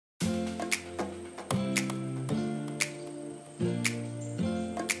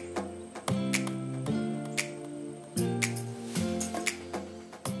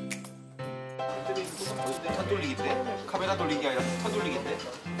돌리기인데 카메라 돌리기 아니라 턴 돌리기인데.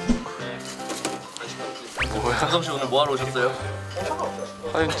 뭐야? 감독 씨 오늘 뭐 하러 오셨어요?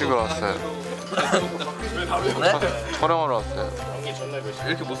 사진 찍으러 왔어요. 네? 촬영하러 왔어요.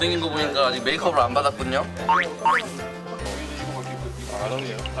 이렇게 못생긴 거 보니까 아직 메이크업을 안 받았군요.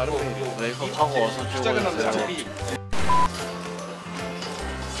 메이크업 하고 와서 찍어주세요.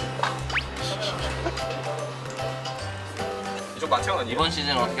 이쪽 마청 아니야? 이번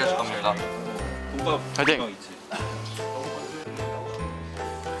시즌 어떻게 하실 겁니까? 화이팅!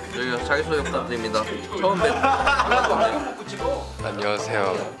 저희가 자기소개 부탁드립니다. 처음 뵙는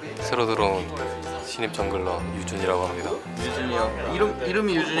안녕하세요. 새로 들어온 신입 정글러 유준이라고 합니다. 유준이요.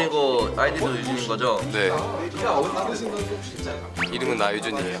 이름이 유준이고 아이디도 유준인 거죠? 네. 이름은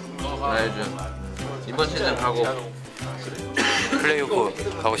나유준이에요. 나유준. 이번 시즌 가고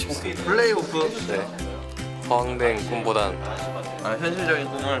플레이오프 가고 싶습니다. 플레이오프? 네. 허황된 꿈보단 아, 현실적인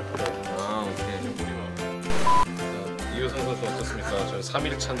꿈을. 아, 오케이. 이효성 선수 어떻습니까? 저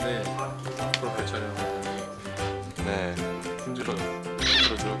 3일 차인데 프로필 촬영. 네 힘들어요.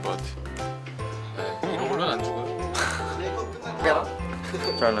 힘들어 죽을 것 같아. 네, 이런 걸로는 안 죽어요. 깨라?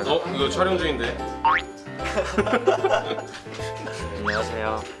 이거 촬영 중인데.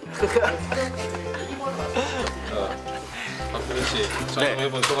 안녕하세요. 박근혜 씨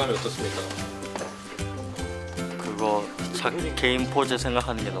촬영해본 소감이 어떻습니까? 그거 개인 포즈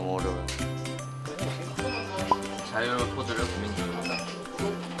생각하는 게 너무 어려워요. 자유 포즈를 고민 중입니다.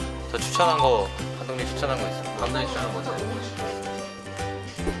 저 추천한 거 감독님 추천한 거 있어요. 감독이 추천한 거죠?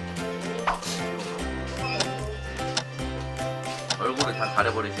 얼굴을 다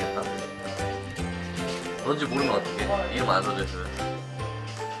가려버리시겠다. 뭔지 모르면 어떡해. 이름 안 알려줘요.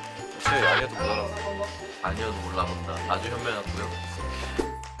 제 아니어도 못 알아. 아니어도 몰라본다. 아주 현명하고요.